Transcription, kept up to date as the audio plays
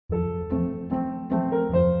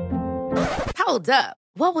Hold up.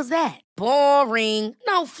 What was that? Boring.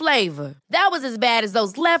 No flavor. That was as bad as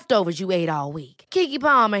those leftovers you ate all week. Keke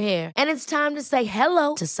Palmer here, and it's time to say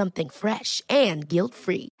hello to something fresh and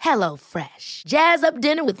guilt-free. Hello Fresh. Jazz up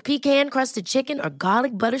dinner with pecan-crusted chicken or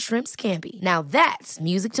garlic butter shrimp scampi. Now that's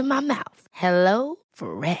music to my mouth. Hello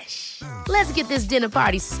Fresh. Let's get this dinner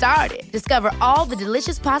party started. Discover all the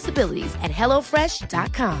delicious possibilities at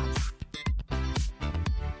hellofresh.com.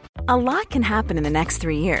 A lot can happen in the next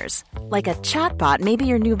 3 years. Like a chatbot may be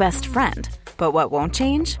your new best friend. But what won't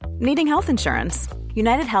change? Needing health insurance.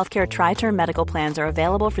 United Healthcare Tri-Term Medical Plans are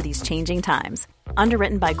available for these changing times.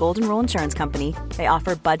 Underwritten by Golden Rule Insurance Company, they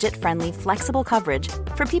offer budget-friendly, flexible coverage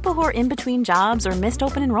for people who are in between jobs or missed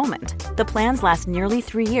open enrollment. The plans last nearly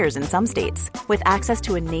 3 years in some states, with access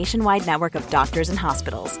to a nationwide network of doctors and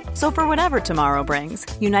hospitals. So for whatever tomorrow brings,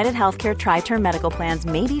 United Healthcare Tri-Term Medical Plans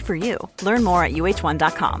may be for you. Learn more at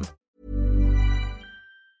uh1.com.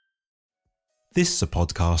 This is a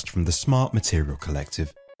podcast from the Smart Material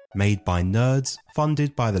Collective, made by nerds,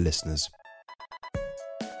 funded by the listeners.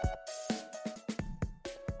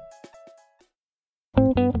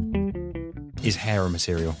 Is hair a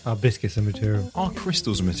material? Are biscuits a material? Are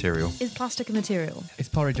crystals a material? Is plastic a material? Is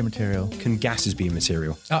porridge a material? Can gases be a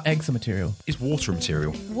material? Are eggs a material? Is water a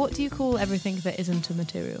material? What do you call everything that isn't a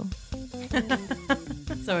material?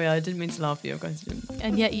 Sorry, I didn't mean to laugh at your question.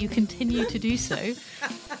 And yet you continue to do so.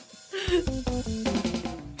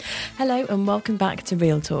 Hello and welcome back to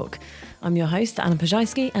Real Talk. I'm your host, Anna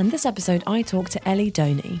Pajajski, and this episode I talk to Ellie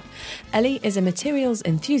Doney. Ellie is a materials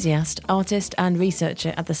enthusiast, artist and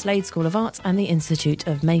researcher at the Slade School of Art and the Institute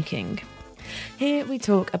of Making. Here we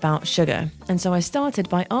talk about sugar, and so I started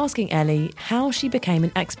by asking Ellie how she became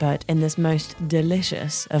an expert in this most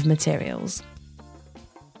delicious of materials.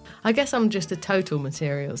 I guess I'm just a total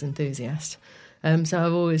materials enthusiast. So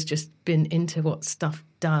I've always just been into what stuff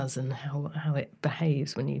does and how it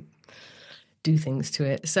behaves when you do things to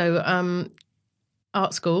it. So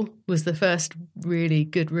art school was the first really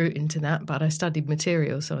good route into that, but I studied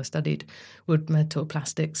materials. So I studied wood, metal,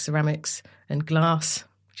 plastics, ceramics and glass,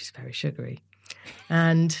 which is very sugary.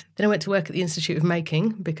 And then I went to work at the Institute of Making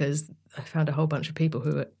because I found a whole bunch of people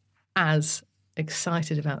who were as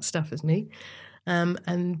excited about stuff as me.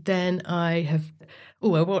 And then I have, I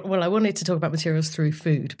wanted to talk about materials through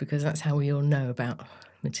food because that's how we all know about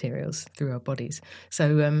materials, through our bodies.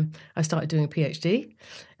 So I started doing a PhD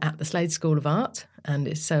at the Slade School of Art, and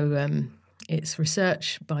it's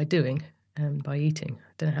research by doing and by eating.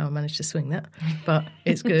 I don't know how I managed to swing that, but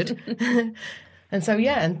it's good. And so,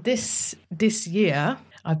 and this year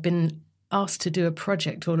I've been asked to do a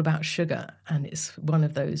project all about sugar, and it's one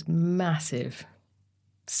of those massive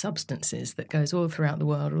substances that goes all throughout the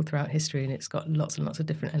world, all throughout history, and it's got lots and lots of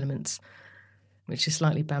different elements, which is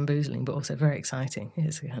slightly bamboozling, but also very exciting.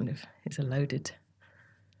 It's a loaded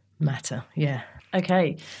matter, yeah.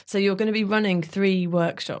 Okay, so you're going to be running 3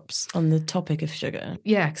 workshops on the topic of sugar.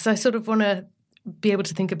 Yeah, because I sort of want to be able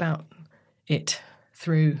to think about it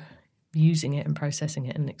through using it and processing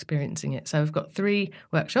it and experiencing it. So I've got 3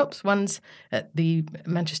 workshops. One's at the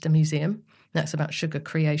Manchester Museum. That's about sugar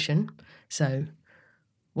creation. So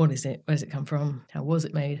what is it? Where does it come from? How was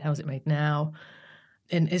it made? How is it made now?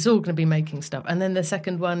 And it's all going to be making stuff. And then the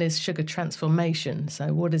second one is sugar transformation.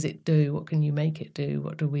 So what does it do? What can you make it do?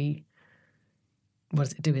 What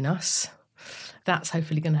does it do in us? That's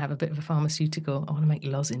hopefully going to have a bit of a pharmaceutical. I want to make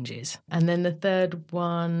lozenges. And then the third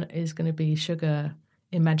one is going to be sugar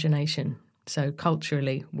imagination. So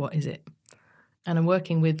culturally, what is it? And I'm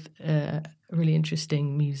working with a really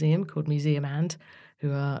interesting museum called Museum And,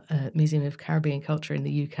 who are a Museum of Caribbean Culture in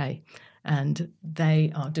the UK. And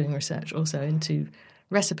they are doing research also into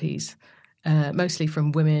recipes, mostly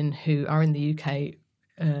from women who are in the UK,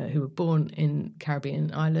 who were born in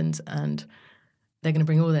Caribbean islands, and they're going to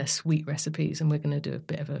bring all their sweet recipes, and we're going to do a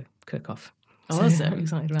bit of a cook-off. Awesome. So I'm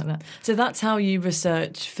excited about that. So that's how you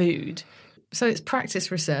research food. So it's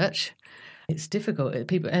practice research. It's difficult.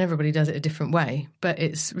 And everybody does it a different way, but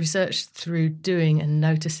it's research through doing and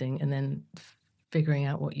noticing and then figuring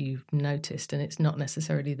out what you've noticed. And it's not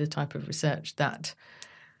necessarily the type of research that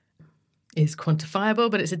is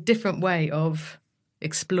quantifiable, but it's a different way of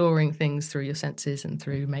exploring things through your senses and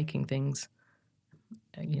through making things,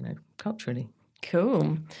 culturally.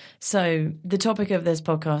 Cool. So the topic of this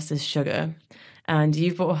podcast is sugar, and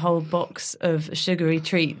you've brought a whole box of sugary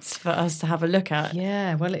treats for us to have a look at.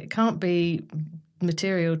 Yeah, well, it can't be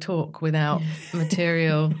material talk without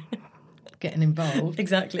material getting involved.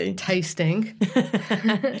 Exactly. Tasting.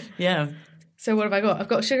 Yeah. So what have I got? I've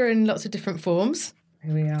got sugar in lots of different forms.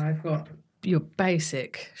 Here we are. I've got your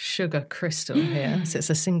basic sugar crystal here. So it's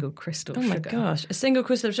a single crystal Oh sugar. my gosh, a single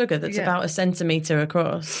crystal of sugar that's Yeah. about 1 centimetre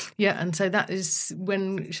across. Yeah, and so that is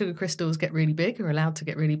when sugar crystals get really big, or allowed to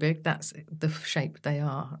get really big, that's the shape they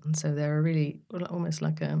are. And so they're really almost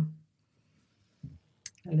like a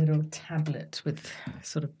little tablet with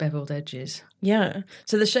sort of beveled edges. Yeah.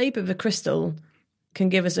 So the shape of a crystal can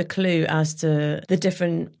give us a clue as to the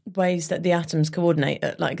different ways that the atoms coordinate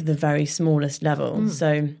at like the very smallest level.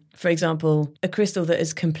 So, for example, a crystal that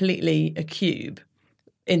is completely a cube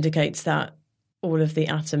indicates that all of the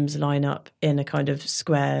atoms line up in a kind of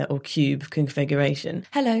square or cube configuration.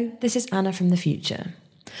 Hello, this is Anna from the future.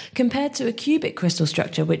 Compared to a cubic crystal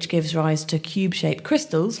structure, which gives rise to cube-shaped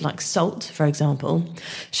crystals, like salt, for example,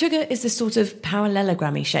 sugar is this sort of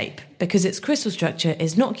parallelogram-y shape because its crystal structure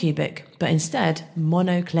is not cubic, but instead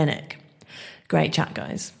monoclinic. Great chat,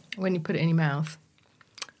 guys. When you put it in your mouth,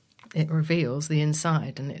 it reveals the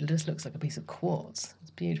inside, and it just looks like a piece of quartz.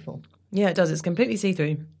 It's beautiful. Yeah, it does. It's completely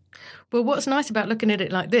see-through. Well, what's nice about looking at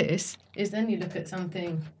it like this is then you look at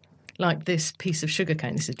something like this piece of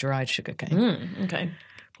sugarcane. This is dried sugarcane. Okay.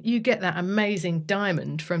 You get that amazing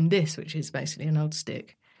diamond from this, which is basically an old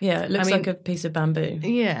stick. Yeah, it looks I mean- like a piece of bamboo.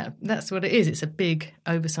 Yeah, that's what it is. It's a big,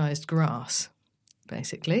 oversized grass,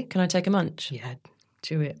 basically. Can I take a munch? Yeah,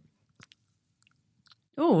 chew it.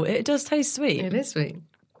 Oh, it does taste sweet. It is sweet.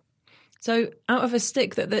 So out of a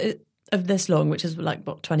stick of this long, which is like,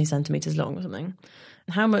 what, 20 centimetres long or something,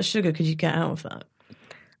 how much sugar could you get out of that?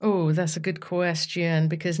 Oh, that's a good question,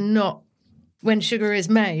 because not when sugar is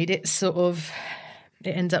made, it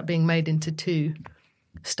ends up being made into two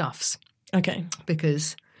stuffs, Okay.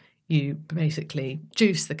 because you basically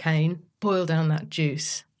juice the cane, boil down that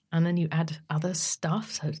juice, and then you add other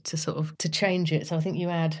stuff to change it. So I think you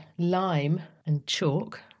add lime and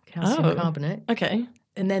chalk, calcium carbonate, Okay.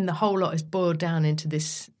 and then the whole lot is boiled down into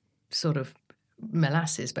this sort of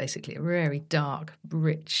molasses, basically a very dark,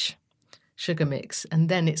 rich sugar mix, and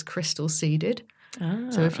then it's crystal seeded.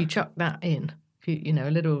 So if you chuck that in, a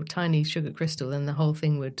little tiny sugar crystal, then the whole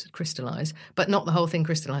thing would crystallize, but not the whole thing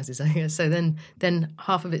crystallizes, I guess. So then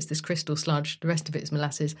half of it's this crystal sludge, the rest of it is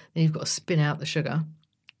molasses. Then you've got to spin out the sugar.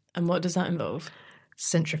 And what does that involve?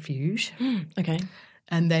 Centrifuge. Okay.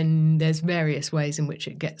 And then there's various ways in which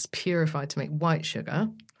it gets purified to make white sugar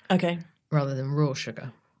Okay. rather than raw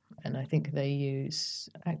sugar. And I think they use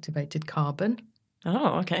activated carbon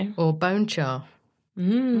Oh, okay. or bone char.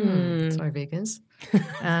 Sorry, vegans.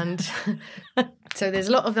 And so there's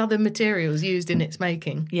a lot of other materials used in its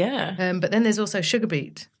making. Yeah. But then there's also sugar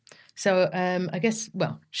beet. So I guess,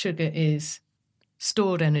 sugar is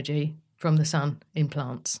stored energy from the sun in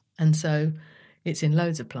plants. And so it's in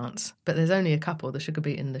loads of plants. But there's only a couple, the sugar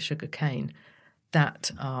beet and the sugar cane,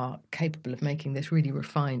 that are capable of making this really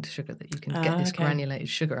refined sugar that you can get this okay. granulated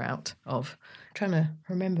sugar out of. I'm trying to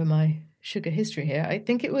remember my sugar history here. I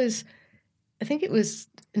think it was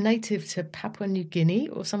native to Papua New Guinea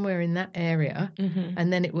or somewhere in that area. Mm-hmm.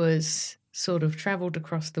 And then it was sort of travelled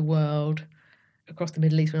across the world, across the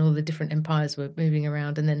Middle East when all the different empires were moving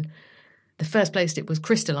around. And then the first place it was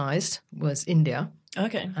crystallised was India.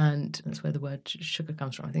 Okay. And that's where the word sugar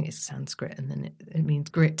comes from. I think it's Sanskrit, and then it means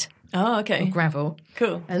grit Oh, or okay. gravel.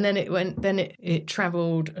 Cool. And then it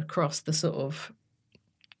travelled across the sort of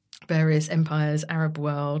various empires, Arab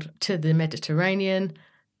world, to the Mediterranean.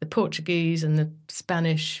 The Portuguese and the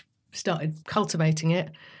Spanish started cultivating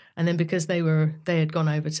it, and then because they had gone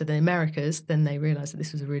over to the Americas, then they realised that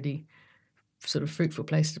this was a really sort of fruitful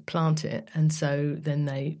place to plant it, and so then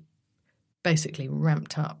they basically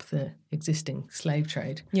ramped up the existing slave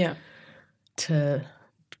trade Yeah. to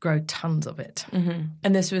grow tons of it. Mm-hmm.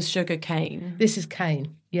 And this was sugar cane. This is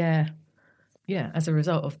cane, yeah. As a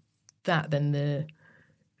result of that, then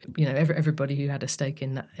everybody who had a stake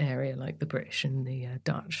in that area, like the British and the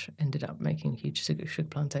Dutch, ended up making huge sugar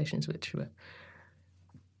plantations, it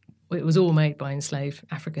was all made by enslaved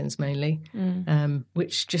Africans mainly,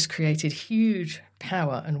 which just created huge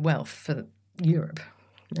power and wealth for Europe.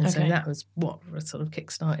 And so Okay. that was what sort of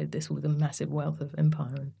kick-started this with a massive wealth of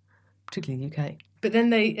empire, and particularly the UK. So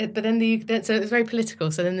it was very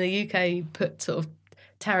political. So then the UK put sort of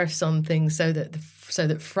tariffs on things so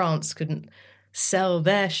that France couldn't sell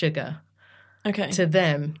their sugar Okay. to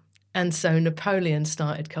them, and so Napoleon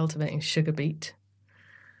started cultivating sugar beet,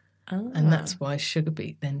 and that's why sugar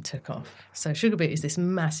beet then took off. So sugar beet is this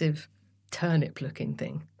massive turnip-looking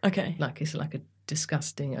thing, Okay. it's like a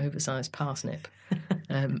disgusting oversized parsnip,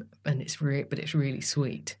 and it's really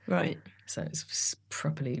sweet. Right. So it's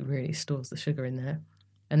properly really stores the sugar in there,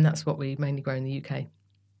 and that's what we mainly grow in the UK.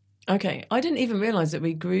 Okay. I didn't even realise that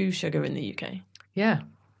we grew sugar in the UK. Yeah.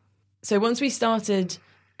 So once we started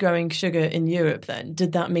growing sugar in Europe then,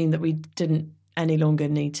 did that mean that we didn't any longer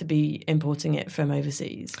need to be importing it from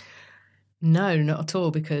overseas? No, not at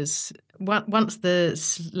all, because once the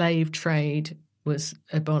slave trade was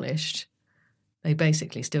abolished, they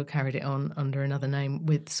basically still carried it on under another name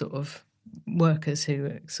with sort of workers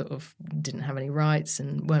who sort of didn't have any rights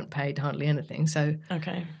and weren't paid hardly anything. So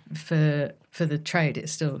for the trade,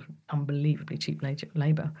 it's still unbelievably cheap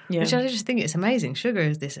labour, which I just think it's amazing. Sugar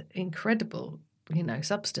is this incredible,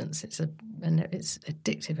 substance. It's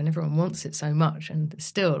addictive, and everyone wants it so much, and it's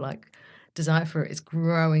still like desire for it is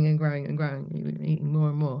growing and growing and growing. You're eating more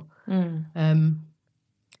and more,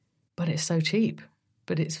 but it's so cheap.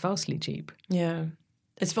 But it's falsely cheap. Yeah,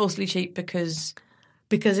 it's falsely cheap because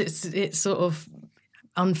it's sort of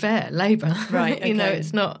unfair labour, right? Okay.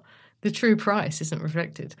 It's not, the true price isn't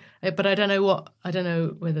reflected. But I don't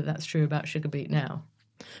know whether that's true about sugar beet now.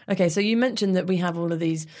 Okay, so you mentioned that we have all of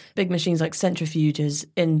these big machines like centrifuges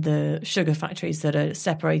in the sugar factories that are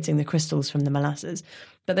separating the crystals from the molasses,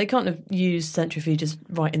 but they can't have used centrifuges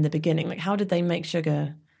right in the beginning. Like, how did they make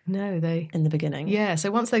sugar? No, in the beginning. Yeah,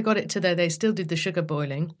 so once they got it to there, they still did the sugar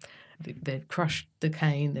boiling. They've crushed the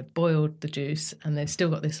cane, they've boiled the juice, and they've still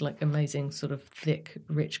got this like amazing sort of thick,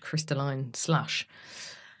 rich, crystalline slush.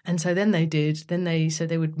 And so then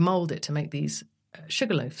they would mould it to make these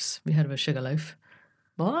sugar loaves. Have you heard of a sugar loaf?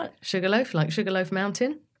 What? Sugar loaf, like Sugarloaf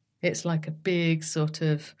Mountain. It's like a big sort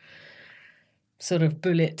of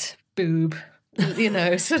bullet boob,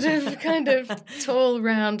 sort of kind of tall,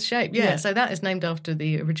 round shape. Yeah, so that is named after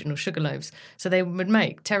the original sugar loaves. So they would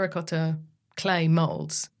make terracotta clay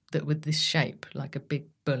moulds that with this shape, like a big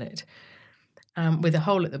bullet, with a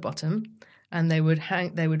hole at the bottom, and they would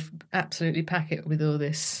absolutely pack it with all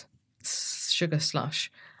this sugar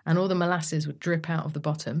slush, and all the molasses would drip out of the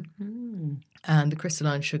bottom, and the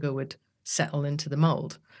crystalline sugar would settle into the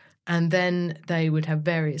mould. And then they would have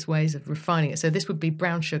various ways of refining it. So this would be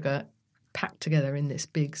brown sugar packed together in this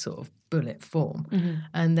big sort of bullet form. Mm-hmm.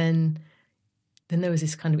 And then there was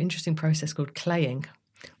this kind of interesting process called claying,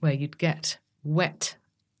 where you'd get wet,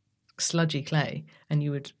 sludgy clay and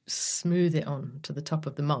you would smooth it on to the top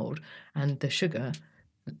of the mould, and the sugar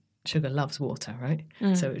loves water, right?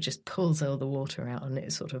 So it just pulls all the water out, and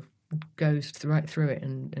it sort of goes right through it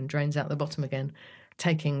and drains out the bottom again,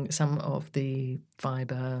 taking some of the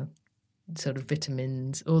fibre, sort of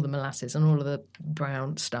vitamins, all the molasses and all of the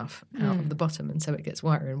brown stuff out of the bottom, and so it gets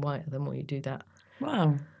whiter and whiter the more you do that.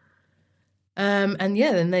 Wow.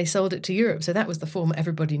 Then they sold it to Europe. So that was the form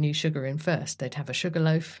everybody knew sugar in first. They'd have a sugar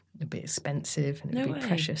loaf, it'd be expensive and it'd be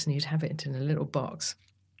precious, and you'd have it in a little box.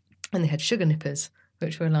 And they had sugar nippers,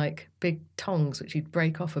 which were like big tongs which you'd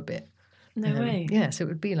break off a bit. No way. Yeah, so it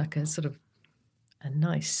would be like a sort of a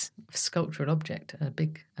nice sculptural object,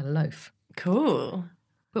 a loaf. Cool.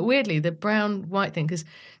 But weirdly, the brown white thing, because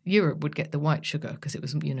Europe would get the white sugar because it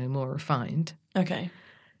was, more refined. Okay.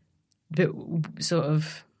 But sort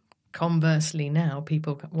of conversely now,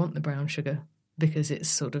 people want the brown sugar because it's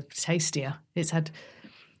sort of tastier. It's had,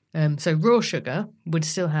 so raw sugar would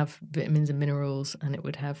still have vitamins and minerals, and it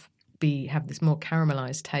would have this more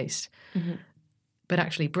caramelized taste. Mm-hmm. But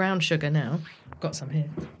actually brown sugar now, I've got some here.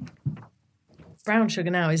 Brown sugar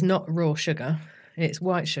now is not raw sugar. It's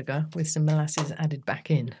white sugar with some molasses added back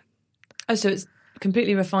in. Oh, so it's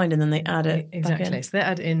completely refined and then they add it exactly. back in? So they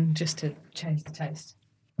add it in just to change the taste.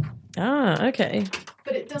 Ah, okay.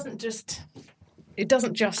 But it doesn't just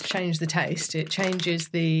change the taste. It changes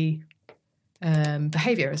the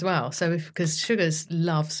behaviour as well. So because sugars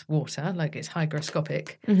loves water, like it's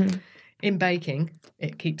hygroscopic, in baking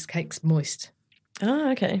it keeps cakes moist.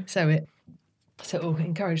 Ah, okay. So it will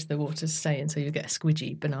encourage the water to stay in, so you get a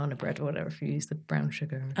squidgy banana bread or whatever if you use the brown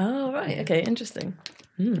sugar. Oh, right. Okay, interesting.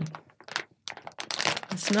 It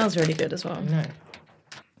smells really good as well. No.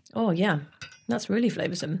 Oh, yeah. That's really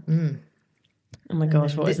flavoursome. Oh, my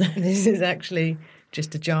gosh, what is this? This is actually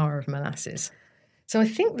just a jar of molasses. So I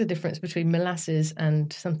think the difference between molasses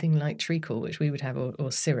and something like treacle, which we would have,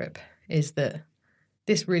 or syrup, is that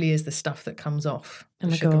this really is the stuff that comes off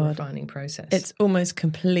the sugar refining process. It's almost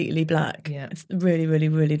completely black. Yeah. It's really, really,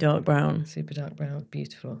 really dark brown. Super dark brown.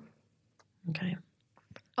 Beautiful. Okay.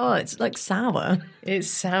 Oh, it's like sour. It's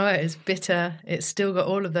sour. It's bitter. It's still got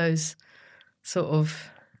all of those sort of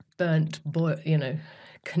burnt,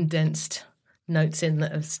 condensed notes in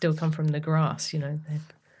that have still come from the grass,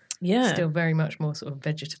 They're still very much more sort of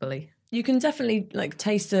vegetable-y. You can definitely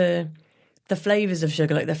taste the flavours of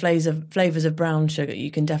sugar, like the flavours of brown sugar.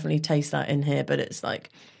 You can definitely taste that in here, but it's like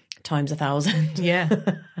times 1,000. Yeah.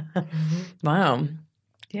 Wow.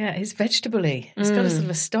 Yeah, it's vegetable-y. It's got a sort of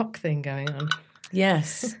a stock thing going on.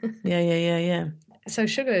 Yes. Yeah. So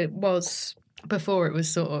sugar was before it was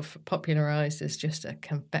sort of popularized as just a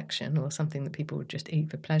confection or something that people would just eat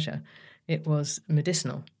for pleasure, it was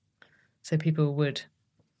medicinal. So people would,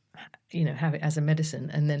 have it as a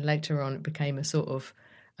medicine, and then later on it became a sort of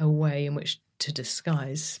a way in which to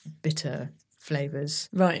disguise bitter flavours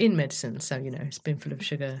in medicine. So, a spoonful of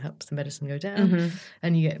sugar helps the medicine go down,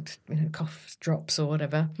 and you get, cough drops or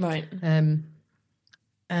whatever. Right.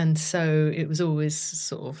 And so it was always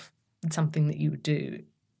sort of something that you would do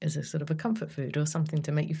as a sort of a comfort food or something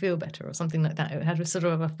to make you feel better or something like that. It had a sort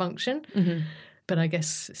of a function. Mm-hmm. But I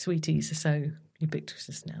guess sweeties are so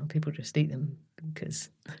ubiquitous now. People just eat them because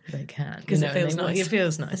they can. Because it feels nice. It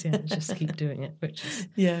feels nice, yeah. Just keep doing it, which is...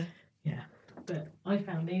 Yeah. Yeah. But I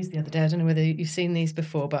found these the other day. I don't know whether you've seen these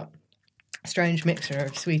before, but a strange mixture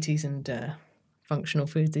of sweeties and functional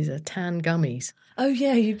foods. These are tan gummies. Oh,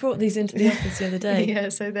 yeah, you brought these into the office the other day. Yeah,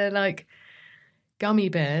 so they're like gummy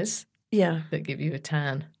bears that give you a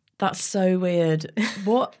tan. That's so weird.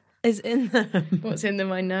 What is in them? What's in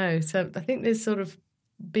them, I know. So I think there's sort of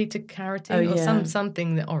beta-carotene or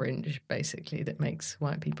something that orange, basically, that makes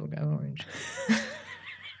white people go orange.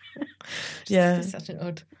 Yeah. It's such an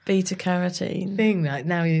odd beta-carotene thing. Like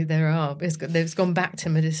now they've gone back to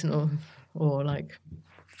medicinal or like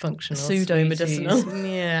functional. Pseudo-medicinal. Sweeties.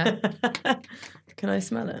 Yeah. Can I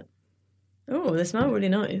smell it? Oh, they smell really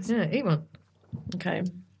nice. Yeah, eat one. Okay.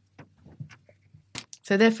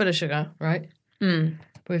 So they're full of sugar, right? Mm.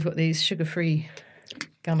 But we've got these sugar-free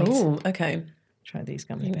gummies. Oh, okay. Try these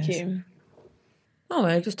gummy bears. Thank you. Oh,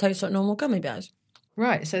 they just taste like normal gummy bears.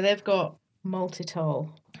 Right, so they've got maltitol.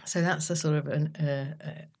 So that's a sort of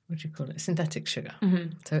what do you call it? Synthetic sugar.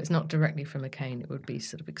 Mm-hmm. So it's not directly from a cane. It would be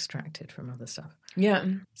sort of extracted from other stuff. Yeah.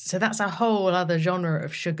 So that's a whole other genre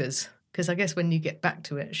of sugars. Because I guess when you get back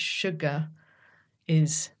to it, sugar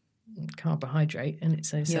is carbohydrate, and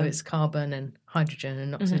it's carbon and hydrogen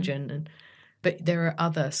and oxygen, but there are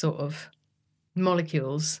other sort of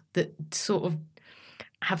molecules that sort of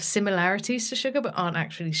have similarities to sugar but aren't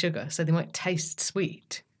actually sugar. So they might taste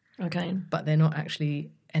sweet. Okay. But they're not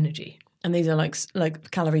actually energy. And these are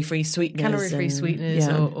like calorie-free sweeteners. Calorie-free sweeteners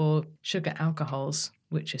or sugar alcohols,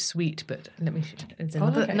 which are sweet. But there's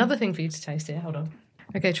another thing for you to taste here. Hold on.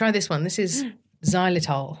 Okay, try this one. This is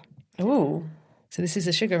xylitol. Oh. So this is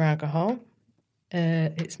a sugar alcohol.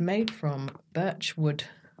 It's made from birch wood.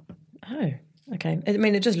 Oh, okay. I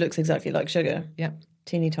mean, it just looks exactly like sugar. Yep.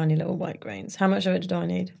 Teeny tiny little white grains. How much of it do I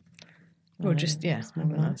need? Or just, have a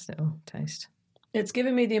nice little taste. It's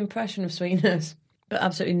giving me the impression of sweetness, but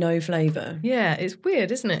absolutely no flavour. Yeah, it's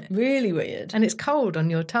weird, isn't it? Really weird. And it's cold on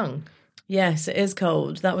your tongue. Yes, it is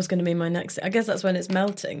cold. That was going to be my next... I guess that's when it's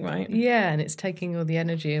melting, right? Yeah, and it's taking all the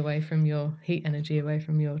energy away from your... heat energy away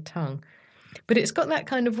from your tongue. But it's got that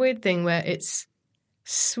kind of weird thing where it's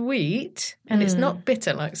sweet and it's not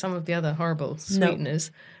bitter like some of the other horrible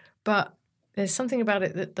sweeteners, but there's something about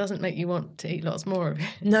it that doesn't make you want to eat lots more of it.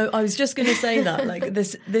 No, I was just going to say that. Like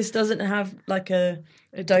this doesn't have like a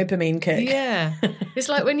dopamine kick. Yeah. It's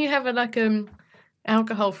like when you have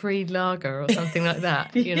alcohol-free lager or something like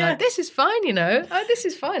that. You're like, this is fine, Oh, this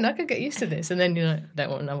is fine. I could get used to this. And then you're like, don't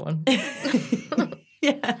want another one.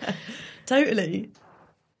 Yeah, totally.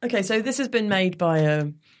 Okay, so this has been made by a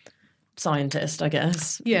scientist, I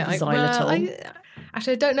guess. Yeah. Xylitol.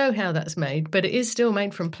 Actually, I don't know how that's made, but it is still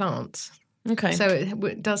made from plants. Okay. So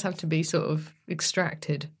it does have to be sort of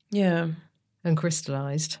extracted. Yeah. And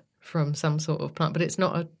crystallised from some sort of plant. But it's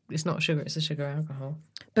not sugar, it's a sugar alcohol.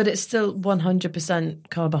 But it's still 100%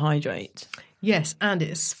 carbohydrate. Yes, and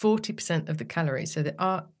it's 40% of the calories. So there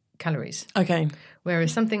are calories. Okay.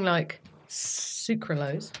 Whereas something like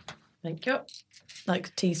sucralose. Thank you.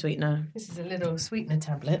 Like tea sweetener. This is a little sweetener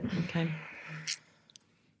tablet. Okay.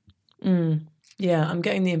 Yeah, I'm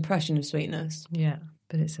getting the impression of sweetness. Yeah,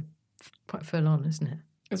 but it's quite full on, isn't it?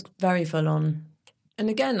 It's very full on. And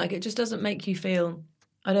again, like it just doesn't make you feel...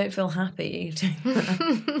 I don't feel happy eating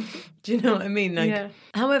that. Do you know what I mean? Like, yeah.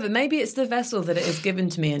 However, maybe it's the vessel that it is given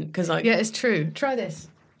to me in, because like... Yeah, it's true. Try this.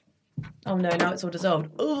 Oh no, now it's all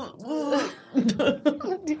dissolved. You're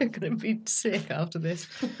going to be sick after this.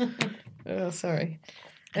 Oh, sorry.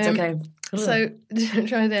 It's okay. So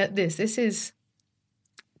try this. This is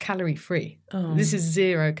calorie-free. Oh. This is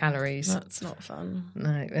 0 calories. That's not fun.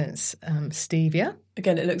 No, it's stevia.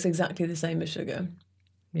 Again, it looks exactly the same as sugar.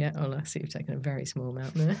 Yeah, oh, I see you've taken a very small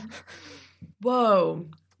amount there. Whoa.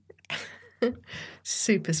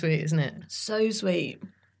 Super sweet, isn't it? So sweet.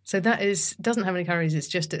 So that doesn't have any calories. It's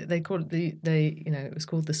just they call it it was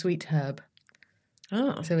called the sweet herb.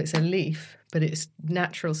 Oh. So it's a leaf, but it's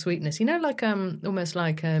natural sweetness. Like almost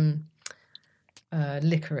like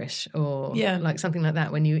licorice or like something like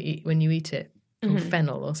that. When you eat it, or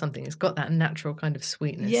fennel or something. It's got that natural kind of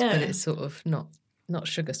sweetness, Yeah. but it's sort of not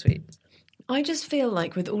sugar sweet. I just feel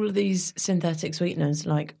like with all of these synthetic sweeteners,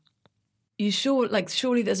 like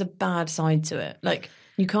surely there's a bad side to it. Like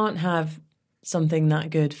you can't have something that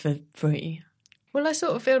good for free. Well, I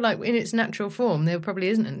sort of feel like in its natural form, there probably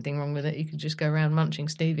isn't anything wrong with it. You could just go around munching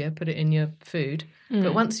stevia, put it in your food.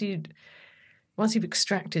 But once you've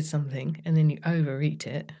extracted something and then you overeat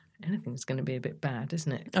it, anything's going to be a bit bad,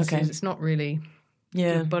 isn't it? Okay. Because it's not really,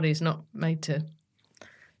 your body's not made to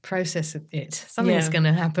process it. Something's going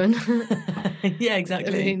to happen. Yeah, I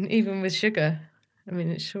exactly. mean, even with sugar,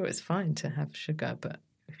 it's fine to have sugar, but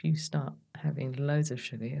if you start having loads of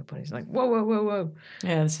sugar, your body's like, whoa, whoa, whoa, whoa.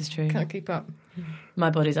 Yeah, this is true. Can't keep up. My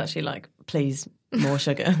body's actually like, please, more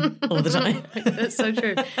sugar all the time. That's so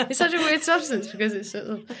true. It's such a weird substance because it's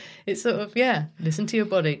sort of, listen to your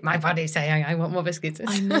body. My body's saying, I want more biscuits.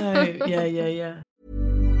 I know. Yeah.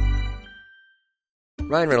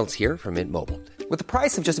 Ryan Reynolds here from Mint Mobile. With the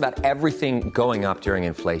price of just about everything going up during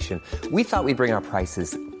inflation, we thought we'd bring our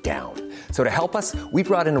prices down. So to help us, we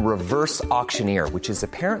brought in a reverse auctioneer, which is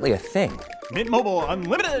apparently a thing. Mint Mobile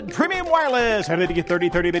Unlimited Premium Wireless. How to get 30,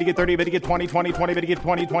 30, bit to get 30, bit to get 20, 20, 20, bit to get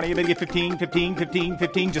 20, 20, bit to get 15, 15, 15,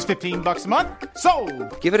 15, just $15 a month?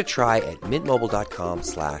 Sold! Give it a try at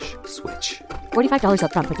mintmobile.com/switch. $45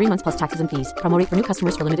 up front for 3 months plus taxes and fees. Promo rate for new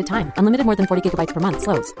customers for limited time. Unlimited more than 40 gigabytes per month.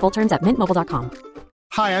 Slows full terms at mintmobile.com.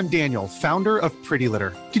 Hi, I'm Daniel, founder of Pretty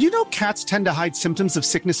Litter. Did you know cats tend to hide symptoms of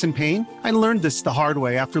sickness and pain? I learned this the hard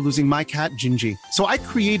way after losing my cat, Gingy. So I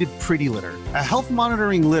created Pretty Litter, a health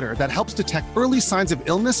monitoring litter that helps detect early signs of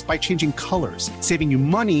illness by changing colors, saving you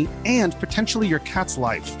money and potentially your cat's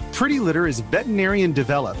life. Pretty Litter is veterinarian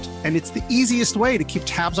developed, and it's the easiest way to keep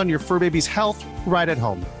tabs on your fur baby's health right at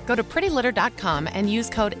home. Go to prettylitter.com and use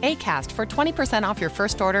code ACAST for 20% off your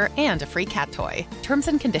first order and a free cat toy. Terms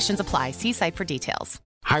and conditions apply. See site for details.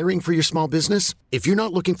 Hiring for your small business? If you're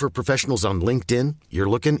not looking for professionals on LinkedIn, you're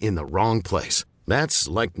looking in the wrong place. That's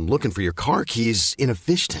like looking for your car keys in a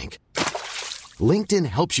fish tank. LinkedIn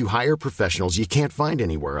helps you hire professionals you can't find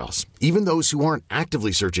anywhere else, even those who aren't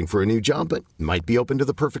actively searching for a new job but might be open to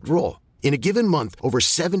the perfect role. In a given month, over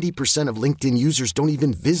 70% of LinkedIn users don't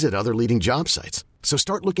even visit other leading job sites. So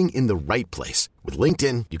start looking in the right place. With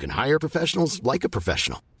LinkedIn, you can hire professionals like a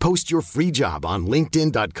professional. Post your free job on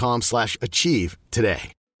linkedin.com/achieve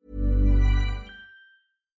today.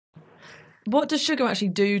 What does sugar actually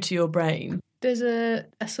do to your brain? There's a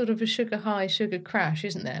sort of a sugar high, sugar crash,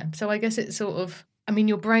 isn't there? So I guess it's sort of,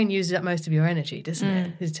 your brain uses up most of your energy, doesn't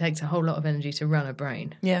it? It takes a whole lot of energy to run a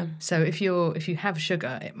brain. Yeah. So if you have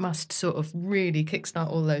sugar, it must sort of really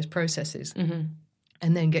kickstart all those processes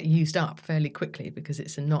and then get used up fairly quickly because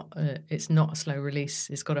it's not a slow release.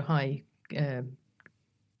 It's got a high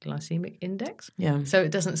glycemic index. Yeah. So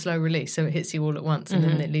it doesn't slow release. So it hits you all at once and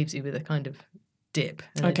then it leaves you with a kind of dip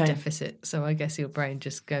and a deficit. So I guess your brain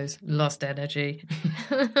just goes, lost energy,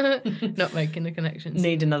 not making the connections.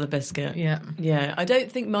 Need another biscuit. Yeah. Yeah. I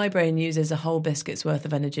don't think my brain uses a whole biscuit's worth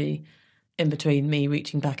of energy in between me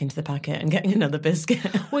reaching back into the packet and getting another biscuit.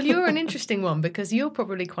 Well, you're an interesting one because you're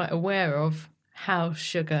probably quite aware of how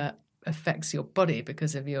sugar affects your body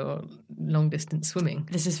because of your long-distance swimming.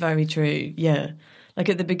 This is very true, yeah. Like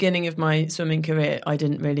at the beginning of my swimming career, I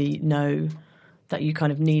didn't really know that you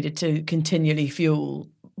kind of needed to continually fuel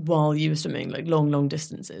while you were swimming, like long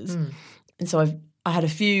distances. And so I had a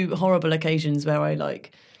few horrible occasions where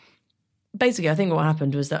basically I think what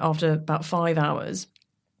happened was that after about 5 hours,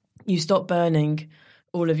 you stop burning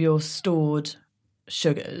all of your stored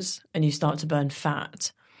sugars and you start to burn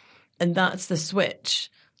fat. And that's the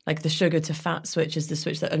switch. Like the sugar to fat switch is the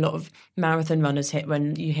switch that a lot of marathon runners hit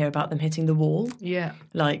when you hear about them hitting the wall. Yeah.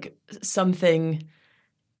 Like something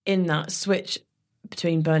in that switch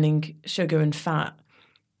between burning sugar and fat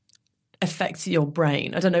affects your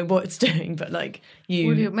brain. I don't know what it's doing, but like you...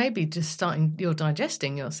 Well, you're maybe just you're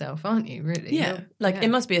digesting yourself, aren't you, really? Yeah. It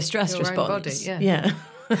must be a stress your response. Own body, yeah.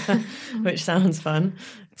 Which sounds fun.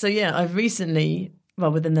 So yeah, I've recently,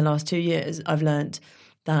 within the last 2 years, I've learnt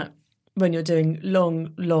that when you're doing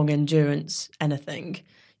long endurance anything,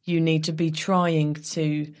 you need to be trying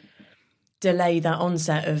to delay that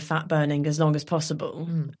onset of fat burning as long as possible.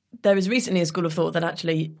 There was recently a school of thought that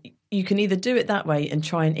actually you can either do it that way and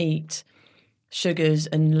try and eat sugars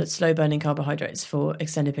and slow burning carbohydrates for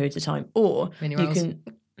extended periods of time, or mini you rolls. can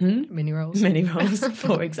mini rolls,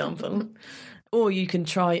 for example, or you can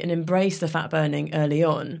try and embrace the fat burning early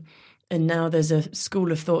on. And now there's a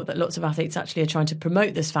school of thought that lots of athletes actually are trying to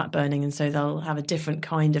promote this fat burning, and so they'll have a different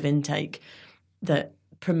kind of intake that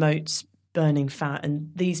promotes burning fat.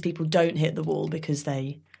 And these people don't hit the wall because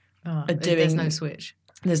they are doing... There's no switch.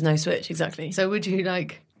 There's no switch, exactly. So would you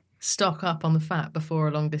like stock up on the fat before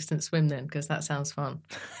a long distance swim then? Because that sounds fun.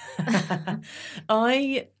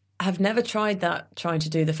 I have never tried trying to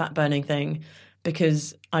do the fat burning thing,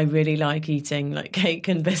 because I really like eating like cake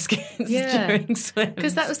and biscuits during swims.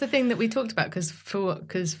 Because that was the thing that we talked about, because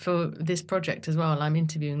for this project as well, I'm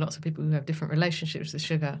interviewing lots of people who have different relationships with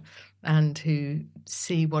sugar and who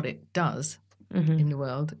see what it does in the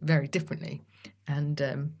world very differently.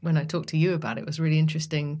 And when I talked to you about it, it was really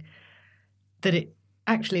interesting that it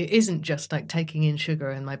actually isn't just like taking in sugar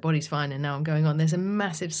and my body's fine and now I'm going on. There's a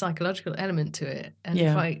massive psychological element to it. And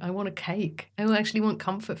if I want a cake, I actually want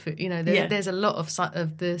comfort food. You know, there's a lot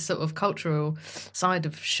of the sort of cultural side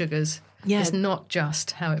of sugars. Yeah. It's not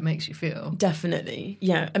just how it makes you feel. Definitely.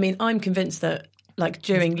 Yeah. I mean, I'm convinced that like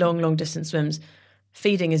during long distance swims,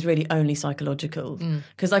 feeding is really only psychological.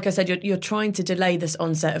 Because like I said, you're trying to delay this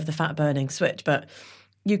onset of the fat burning switch, but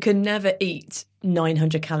you can never eat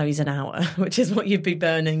 900 calories an hour, which is what you'd be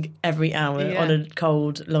burning every hour on a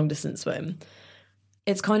cold, long-distance swim.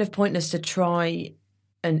 It's kind of pointless to try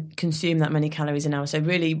and consume that many calories an hour. So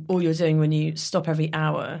really, all you're doing when you stop every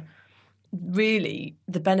hour, really,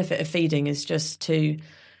 the benefit of feeding is just to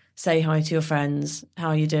say hi to your friends, how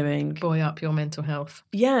are you doing? Buoy up your mental health.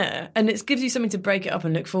 Yeah, and it gives you something to break it up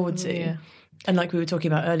and look forward to. Yeah. And like we were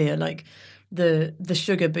talking about earlier, like the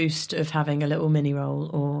sugar boost of having a little mini roll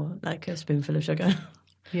or like a spoonful of sugar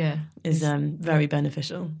is very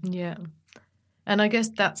beneficial. Yeah. And I guess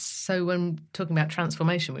that's, so when talking about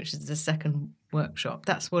transformation, which is the second workshop,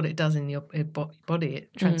 that's what it does in your body.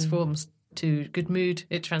 It transforms to good mood,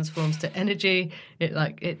 it transforms to energy,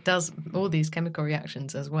 it does all these chemical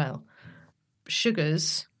reactions as well.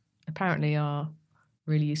 Sugars apparently are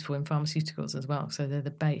really useful in pharmaceuticals as well, so they're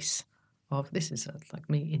the base of, this is like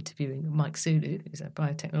me interviewing Mike Sulu, who's a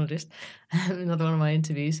biotechnologist, another one of my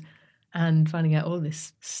interviews, and finding out all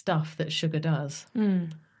this stuff that sugar does.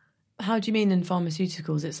 How do you mean in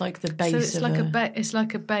pharmaceuticals? It's like the base. So it's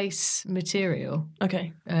like a base material.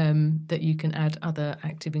 Okay. That you can add other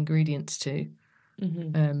active ingredients to.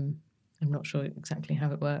 I'm not sure exactly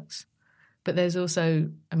how it works, but there's also,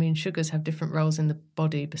 I mean, sugars have different roles in the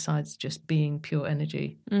body besides just being pure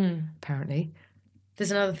energy. Apparently, there's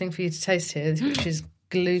another thing for you to taste here, which is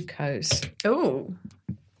glucose. Oh,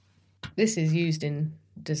 this is used in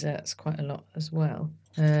desserts quite a lot as well.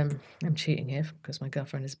 I'm cheating here because my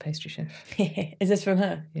girlfriend is a pastry chef. Is this from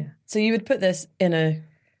her? Yeah. So you would put this in a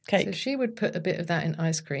cake? So she would put a bit of that in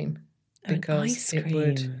ice cream because it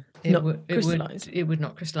would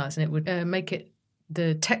not crystallise, and it would make it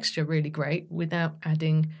the texture really great without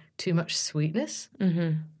adding too much sweetness.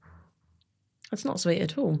 It's not sweet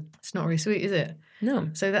at all. It's not really sweet, is it? No.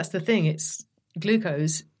 So that's the thing. It's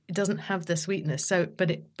glucose. It doesn't have the sweetness. So,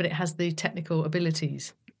 but it has the technical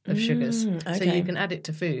abilities of sugars. Okay. So you can add it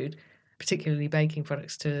to food, particularly baking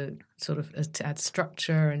products, to sort of to add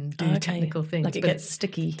structure and do technical things. Like it gets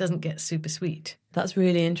sticky. It doesn't get super sweet. That's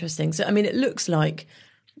really interesting. So, I mean, it looks like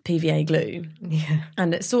PVA glue. Yeah.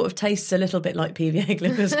 And it sort of tastes a little bit like PVA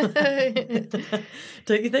glue as well.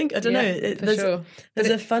 Don't you think? I don't know. For sure. There's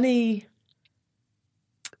a funny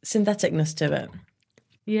syntheticness to it.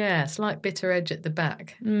 Yeah, slight bitter edge at the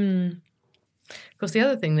back. Of course, the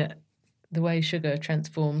other thing that the way sugar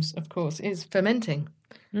transforms, of course, is fermenting.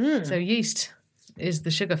 So yeast is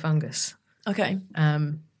the sugar fungus. Okay.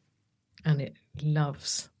 And it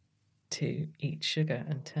loves to eat sugar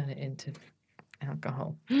and turn it into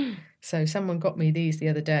alcohol. So someone got me these the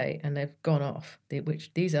other day and they've gone off,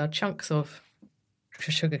 these are chunks of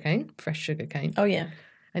sugarcane, fresh sugarcane. Oh, yeah.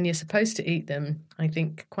 And you're supposed to eat them, I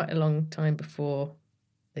think, quite a long time before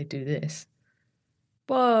they do this.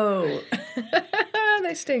 Whoa.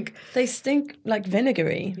 They stink. They stink like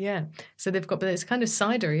vinegary. Yeah. So they've got, but it's kind of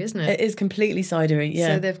cidery, isn't it? It is completely cidery,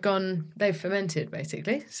 yeah. So they've fermented,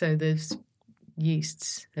 basically. So those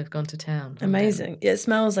yeasts have gone to town. Amazing. It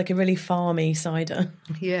smells like a really farmy cider.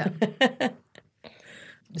 Yeah.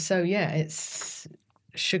 So, yeah, it's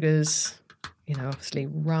sugars, obviously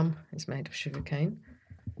rum is made of sugarcane.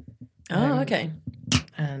 Oh, okay.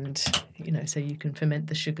 And, so you can ferment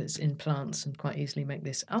the sugars in plants and quite easily make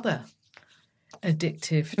this other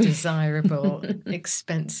addictive, desirable,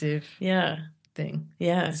 expensive thing.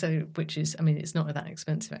 Yeah. So, which is, I mean, it's not that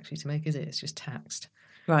expensive actually to make, is it? It's just taxed.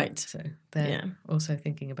 Right. So they're also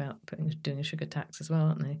thinking about doing a sugar tax as well,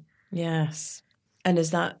 aren't they? Yes. And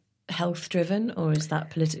is that health driven or is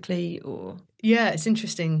that politically or? Yeah, it's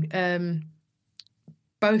interesting.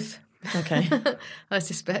 Both. Okay. I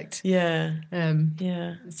suspect. Yeah.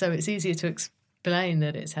 So it's easier to explain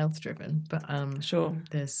that it's health driven, but sure,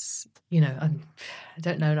 there's, I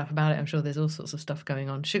don't know enough about it. I'm sure there's all sorts of stuff going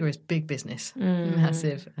on. Sugar is big business,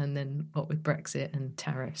 massive, and then what with Brexit and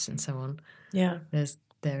tariffs and so on. Yeah,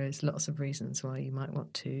 there is lots of reasons why you might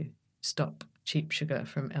want to stop cheap sugar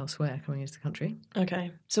from elsewhere coming into the country.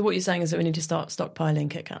 Okay, so what you're saying is that we need to start stockpiling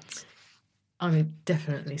Kit Kats. I'm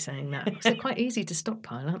definitely saying that. Because they're quite easy to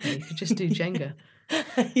stockpile, aren't they? You could just do Jenga.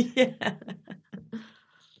 Yeah.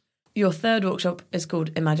 Your third workshop is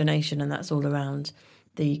called Imagination, and that's all around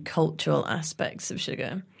the cultural aspects of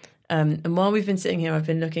sugar. And while we've been sitting here, I've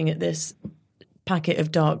been looking at this packet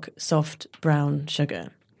of dark, soft brown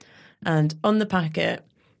sugar. And on the packet,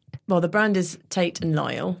 well, the brand is Tate and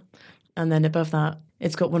Lyle. And then above that,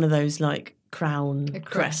 it's got one of those like crown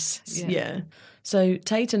crests. Yeah. So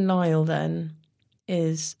Tate and Lyle then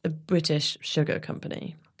is a British sugar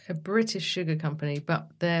company. A British sugar company, but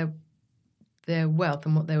their wealth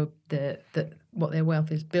and what their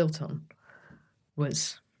wealth is built on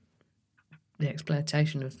was the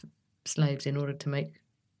exploitation of slaves in order to make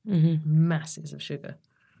masses of sugar.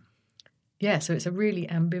 Yeah, so it's a really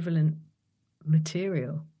ambivalent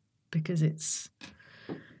material because it's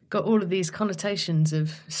got all of these connotations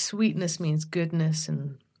of sweetness means goodness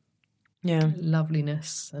and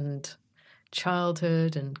loveliness and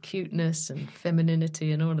childhood and cuteness and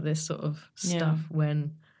femininity and all of this sort of stuff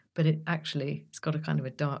but it's got a kind of a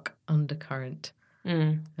dark undercurrent.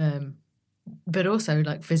 But also,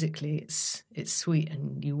 like, physically it's sweet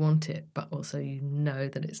and you want it, but also you know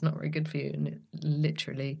that it's not very good for you, and it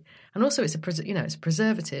literally, and also it's it's a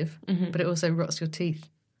preservative, but it also rots your teeth.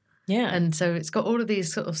 Yeah. And so it's got all of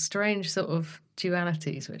these sort of strange sort of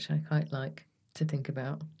dualities, which I quite like to think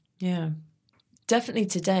about. Yeah. Definitely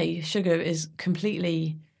today, sugar is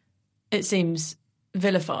completely, it seems,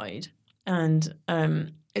 vilified. And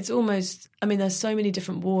it's almost, there's so many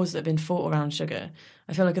different wars that have been fought around sugar.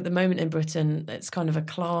 I feel like at the moment in Britain, it's kind of a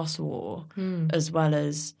class war as well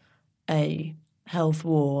as a health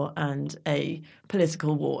war and a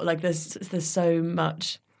political war. Like there's so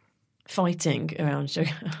much fighting around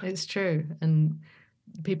sugar. It's true. And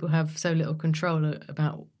people have so little control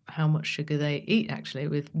about how much sugar they eat, actually,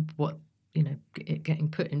 with what, it getting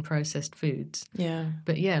put in processed foods. Yeah.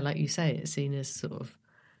 But yeah, like you say, it's seen as sort of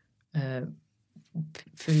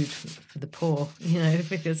food for the poor,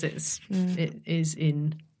 because it is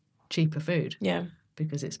in cheaper food. Yeah.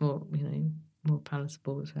 Because it's more, more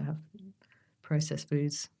palatable to have processed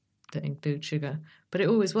foods that include sugar. But it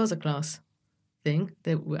always was a class thing.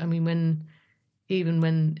 When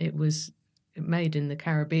it was made in the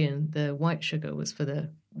Caribbean, the white sugar was for the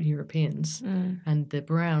Europeans, and the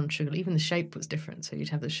brown sugar, even the shape was different. So you'd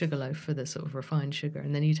have the sugar loaf for the sort of refined sugar,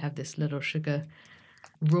 and then you'd have this little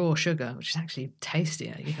raw sugar, which is actually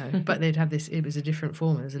tastier, but they'd have this, it was a different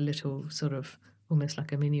form. It was a little sort of almost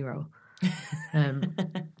like a mini roll.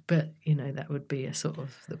 But, that would be a sort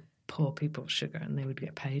of the poor people's sugar, and they would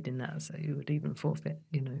get paid in that, so you would even forfeit,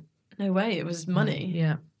 No way, it was money.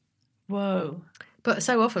 Yeah. Whoa. But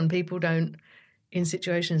so often people don't, in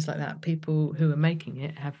situations like that, people who are making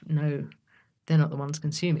it they're not the ones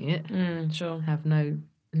consuming it. Sure. Have no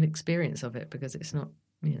experience of it because it's not,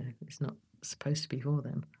 it's not supposed to be for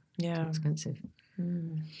them. Yeah. It's expensive.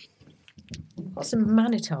 Got some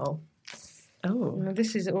mannitol. Oh. Now,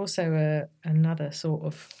 this is also another sort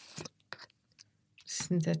of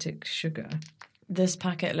synthetic sugar. This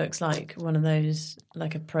packet looks like one of those,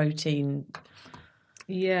 like a protein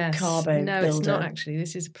carbo No, builder. it's not actually.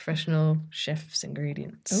 This is a professional chef's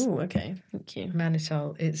ingredients. Oh, okay. Thank you.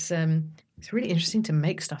 Mannitol. It's really interesting to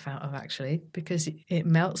make stuff out of, actually, because it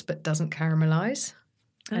melts but doesn't caramelize.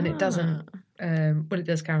 And it doesn't, it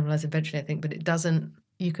does caramelize eventually, I think, but it doesn't,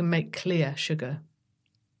 you can make clear sugar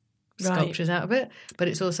sculptures out of it, but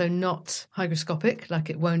it's also not hygroscopic, like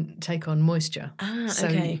it won't take on moisture. So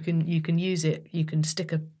okay. you can use it, you can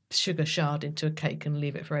stick a sugar shard into a cake and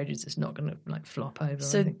leave it for ages. It's not going to like flop over.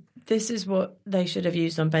 So this is what they should have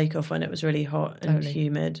used on Bake Off when it was really hot and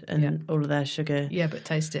humid and all of their sugar. Yeah, but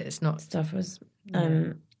taste it, it's not. Stuff was.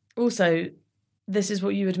 Also, this is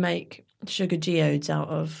what you would make sugar geodes out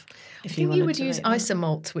of. If you would use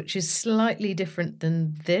isomalt, which is slightly different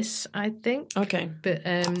than this, I think. Okay. But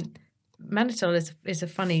mannitol is a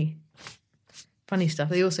funny stuff.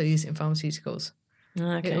 They also use it in pharmaceuticals.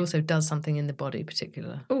 Okay. It also does something in the body,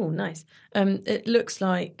 particular. Oh, nice. It looks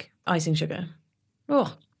like icing sugar.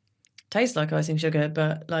 Oh, tastes like icing sugar,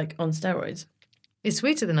 but like on steroids. It's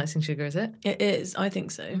sweeter than icing sugar, is it? It is. I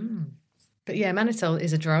think so. But yeah, mannitol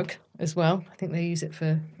is a drug as well. I think they use it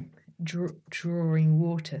for drawing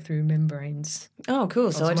water through membranes. Oh,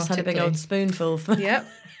 cool. So I just had a big old spoonful. Yep.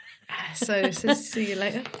 So see you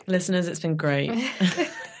later. Listeners, it's been great.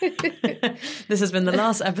 This has been the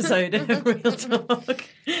last episode of Real Talk.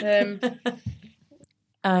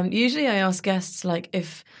 Usually I ask guests, like,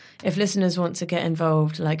 if listeners want to get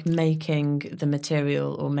involved, like making the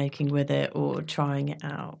material or making with it or trying it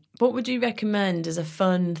out, what would you recommend as a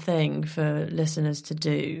fun thing for listeners to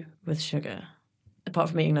do with sugar, apart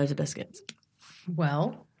from eating loads of biscuits?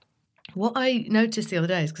 Well, what I noticed the other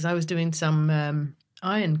day is because I was doing some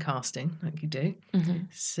iron casting, like you do,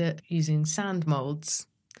 so using sand moulds,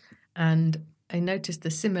 and I noticed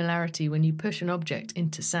the similarity when you push an object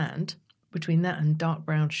into sand between that and dark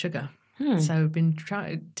brown sugar. So I've been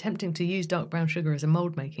attempting to use dark brown sugar as a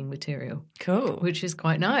mould making material. Cool. Which is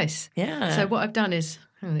quite nice. Yeah. So what I've done is,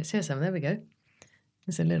 let's hear some. There we go.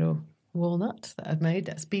 There's a little walnut that I've made.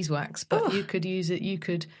 That's beeswax, but you could use it. You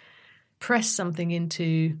could press something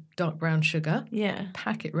into dark brown sugar. Yeah.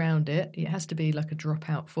 Pack it round it. It has to be like a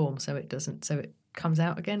dropout form, so it comes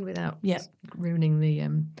out again without ruining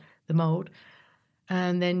the mould.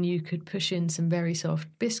 And then you could push in some very soft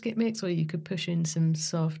biscuit mix, or you could push in some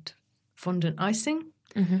soft fondant icing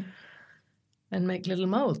and make little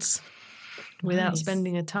moulds without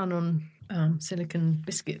spending a ton on silicon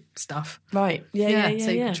biscuit stuff. Right. Yeah.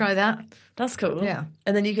 So you can try that. That's cool. Yeah.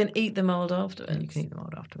 And then you can eat the mould afterwards. And you can eat the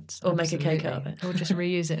mould afterwards. Or make a cake out of it. Or just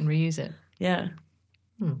reuse it and reuse it. Yeah.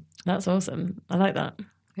 That's awesome. I like that.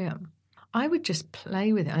 Yeah. I would just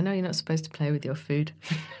play with it. I know you're not supposed to play with your food,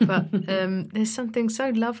 but there's something so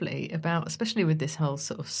lovely about, especially with this whole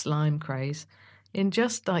sort of slime craze, in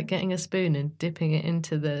just like getting a spoon and dipping it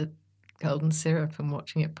into the golden syrup and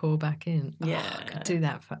watching it pour back in. Yeah. I could do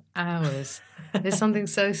that for hours. There's something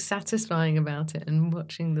so satisfying about it, and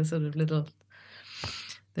watching the sort of little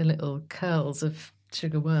curls of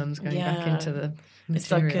sugar worms going back into the material.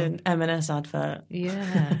 It's like an M&S advert.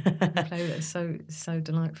 Yeah. Play with it. So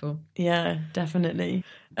delightful. Yeah, definitely.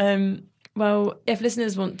 Well, if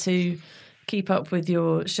listeners want to keep up with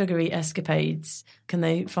your sugary escapades, can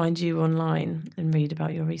they find you online and read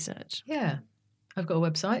about your research? Yeah. I've got a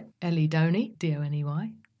website, Ellie Doney,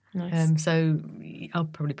 Doney. Nice. So I'll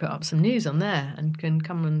probably put up some news on there and can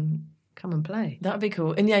come and play. That would be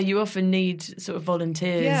cool. And yeah, you often need sort of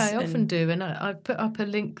volunteers. Yeah, I often do. And I've put up a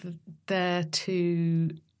link there to,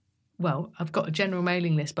 well, I've got a general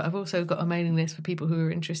mailing list, but I've also got a mailing list for people who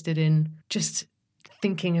are interested in just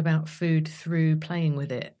thinking about food through playing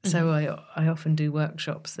with it. So I often do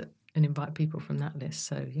workshops and invite people from that list.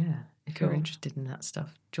 So yeah, if you're interested in that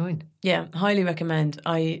stuff, join. Yeah, highly recommend.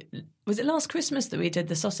 Was it last Christmas that we did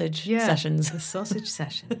the sausage sessions? The sausage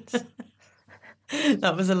sessions.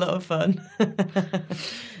 That was a lot of fun.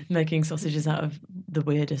 Making sausages out of the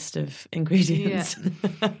weirdest of ingredients.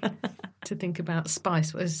 Yeah. To think about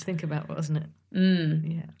spice was to think about, wasn't it?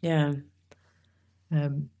 Yeah.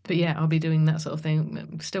 But yeah, I'll be doing that sort of thing.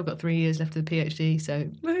 I've still got 3 years left of the PhD, so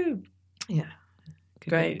woo. Yeah.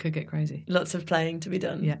 Could get crazy. Lots of playing to be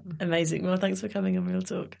done. Yeah. Amazing. Well, thanks for coming on Real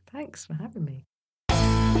Talk. Thanks for having me.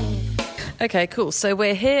 Okay, cool. So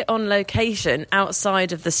we're here on location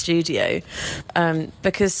outside of the studio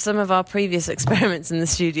because some of our previous experiments in the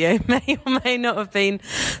studio may or may not have been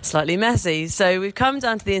slightly messy. So we've come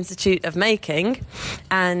down to the Institute of Making,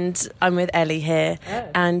 and I'm with Ellie here,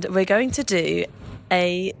 and we're going to do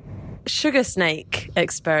a sugar snake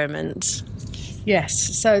experiment.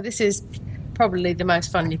 Yes, so this is probably the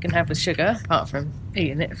most fun you can have with sugar, apart from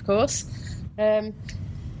eating it, of course.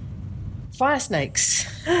 Fire snakes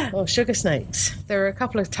or sugar snakes. There are a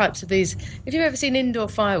couple of types of these. If you've ever seen indoor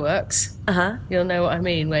fireworks, you'll know what I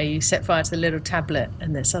mean, where you set fire to the little tablet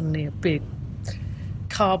and there's suddenly a big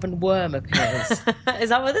carbon worm appears. Is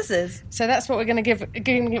that what this is? So that's what we're going to give it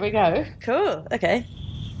a go. Cool, okay.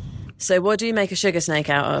 So what do you make a sugar snake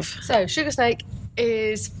out of? So sugar snake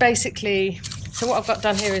is basically... So what I've got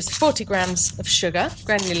done here is 40 grams of sugar,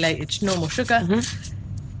 granulated normal sugar,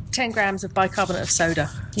 10 grams of bicarbonate of soda.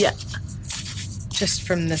 Yeah. Just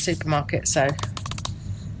from the supermarket, so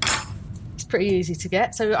it's pretty easy to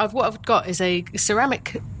get. So what I've got is a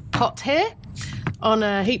ceramic pot here on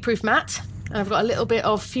a heat-proof mat. And I've got a little bit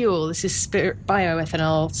of fuel. This is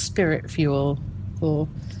bioethanol spirit fuel for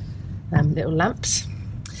little lamps.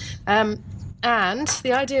 And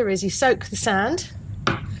the idea is you soak the sand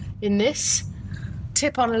in this,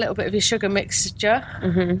 tip on a little bit of your sugar mixture,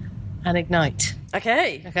 and ignite.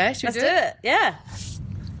 Okay. Okay, should we Let's do it? Yeah.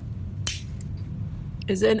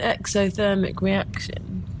 Is it an exothermic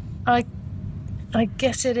reaction? I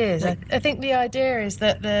guess it is. I think the idea is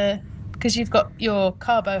that because you've got your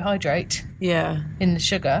carbohydrate in the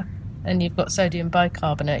sugar and you've got sodium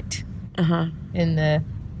bicarbonate in the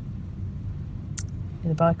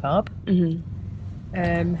bicarb.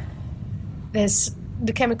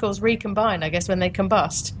 the chemicals recombine, I guess, when they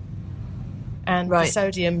combust. And the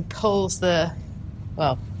sodium pulls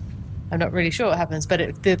I'm not really sure what happens,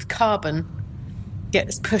 but the carbon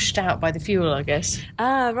gets pushed out by the fuel, I guess.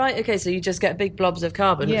 Ah, right, okay, so you just get big blobs of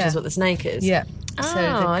carbon, which is what the snake is. Yeah.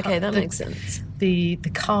 Okay, that makes sense. The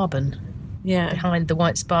carbon behind the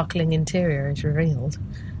white sparkling interior is revealed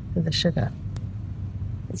with the sugar.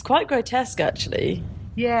 It's quite grotesque, actually.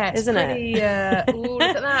 Yeah, it's isn't pretty, it? Look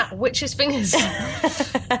at that. Witch's fingers.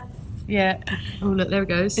 Yeah. Oh, look, there it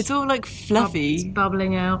goes. It's all like fluffy. It's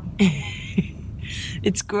bubbling out.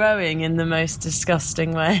 It's growing in the most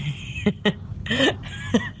disgusting way.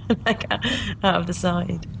 Like out of the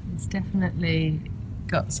side. It's definitely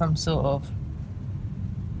got some sort of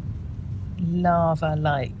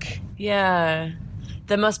lava-like. Yeah.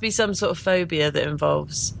 There must be some sort of phobia that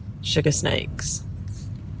involves sugar snakes.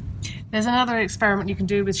 There's another experiment you can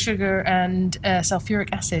do with sugar and sulfuric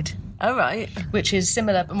acid. Oh, right. Which is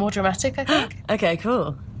similar but more dramatic, I think. Okay,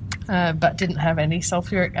 cool. But didn't have any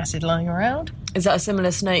sulfuric acid lying around. Is that a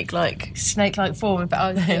similar snake-like? Snake-like form,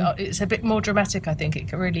 but it's a bit more dramatic, I think. It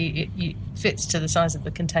can really it fits to the size of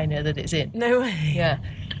the container that it's in. No way. Yeah.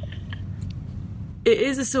 It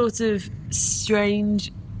is a sort of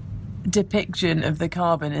strange depiction of the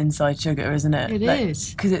carbon inside sugar, isn't it? It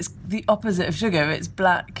is. Because it's the opposite of sugar. It's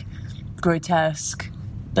black, grotesque,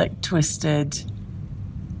 like twisted,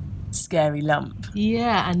 scary lump.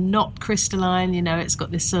 Yeah, and not crystalline, it's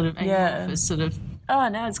got this sort of amorphous sort of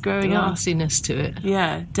now it's growing up. glassiness to it.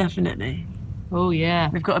 Yeah, definitely. Oh, yeah.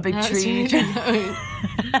 We've got a big tree.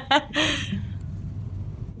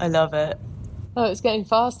 I love it. Oh, it's getting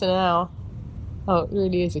faster now. Oh, it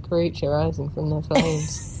really is a creature rising from the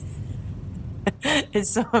flames.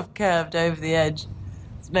 It's sort of curved over the edge.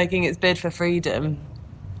 It's making its bid for freedom.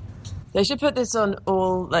 They should put this on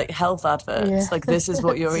all health adverts. Yeah. Like, this is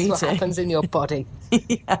what you're eating. This is what happens in your body.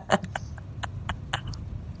 Yeah.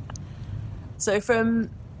 So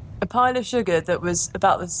from a pile of sugar that was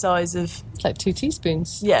about the size of... It's like 2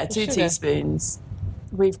 teaspoons. Yeah, 2 teaspoons.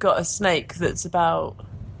 We've got a snake that's about...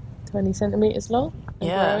 20 centimetres long and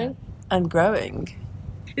growing. And growing.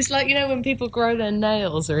 It's like, when people grow their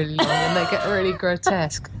nails really long and they get really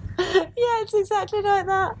grotesque. Yeah, it's exactly like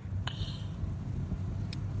that.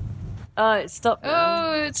 Oh, it stopped now.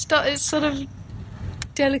 Oh, it's sort of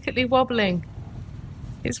delicately wobbling.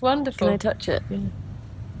 It's wonderful. Can I touch it? Yeah.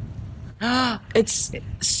 It's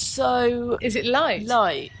so... Is it light?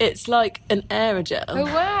 Light. It's like an aerogel. Oh,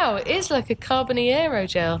 wow. It is like a carbony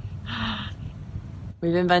aerogel.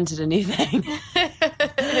 We've invented a new thing.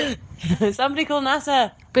 Somebody call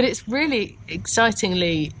NASA. But it's really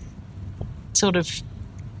excitingly sort of...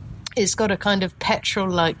 It's got a kind of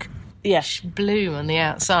petrol-like blue on the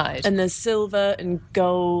outside. And there's silver and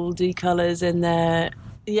goldy colours in there.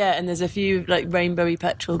 Yeah, and there's a few rainbowy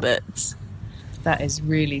petrol bits. That is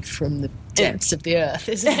really from the depths of the earth,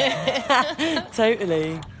 isn't it?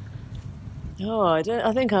 Totally. Oh, I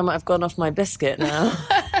think I might have gone off my biscuit now.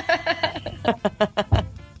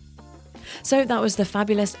 So that was the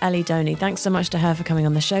fabulous Ellie Doney. Thanks so much to her for coming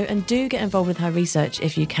on the show, and do get involved with her research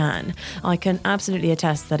if you can. I can absolutely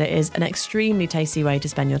attest that it is an extremely tasty way to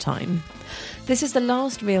spend your time. This is the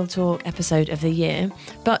last Real Talk episode of the year,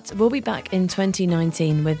 but we'll be back in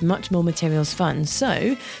 2019 with much more materials fun.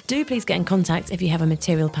 So do please get in contact if you have a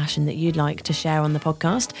material passion that you'd like to share on the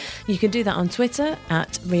podcast. You can do that on Twitter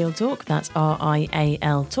at Real Talk, that's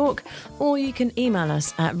RIAL Talk, or you can email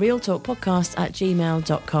us at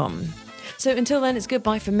realtalkpodcast@gmail.com. So until then, it's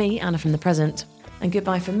goodbye from me, Anna from the present, and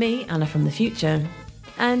goodbye from me, Anna from the future.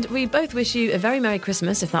 And we both wish you a very Merry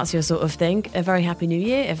Christmas, if that's your sort of thing, a very Happy New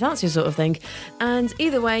Year, if that's your sort of thing, and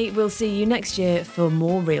either way, we'll see you next year for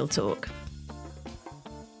more Real Talk.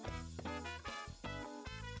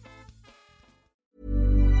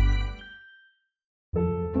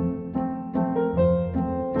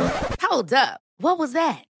 Hold up. What was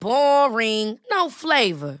that? Boring. No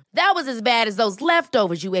flavor. That was as bad as those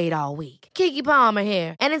leftovers you ate all week. Keke Palmer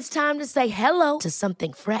here, and it's time to say hello to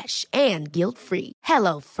something fresh and guilt-free.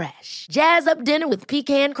 Hello Fresh. Jazz up dinner with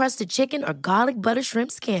pecan-crusted chicken or garlic butter shrimp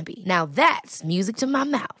scampi. Now that's music to my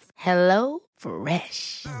mouth. Hello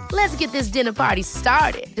Fresh. Let's get this dinner party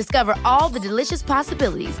started. Discover all the delicious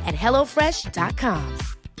possibilities at HelloFresh.com.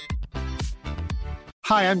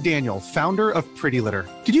 Hi, I'm Daniel, founder of Pretty Litter.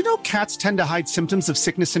 Did you know cats tend to hide symptoms of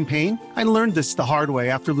sickness and pain? I learned this the hard way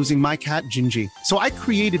after losing my cat, Gingy. So I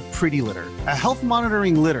created Pretty Litter, a health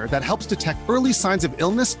monitoring litter that helps detect early signs of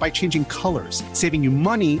illness by changing colors, saving you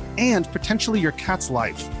money and potentially your cat's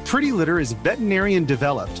life. Pretty Litter is veterinarian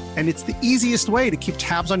developed, and it's the easiest way to keep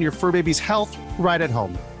tabs on your fur baby's health right at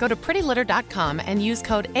home. Go to prettylitter.com and use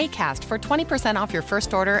code ACAST for 20% off your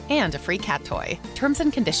first order and a free cat toy. Terms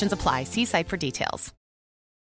and conditions apply. See site for details.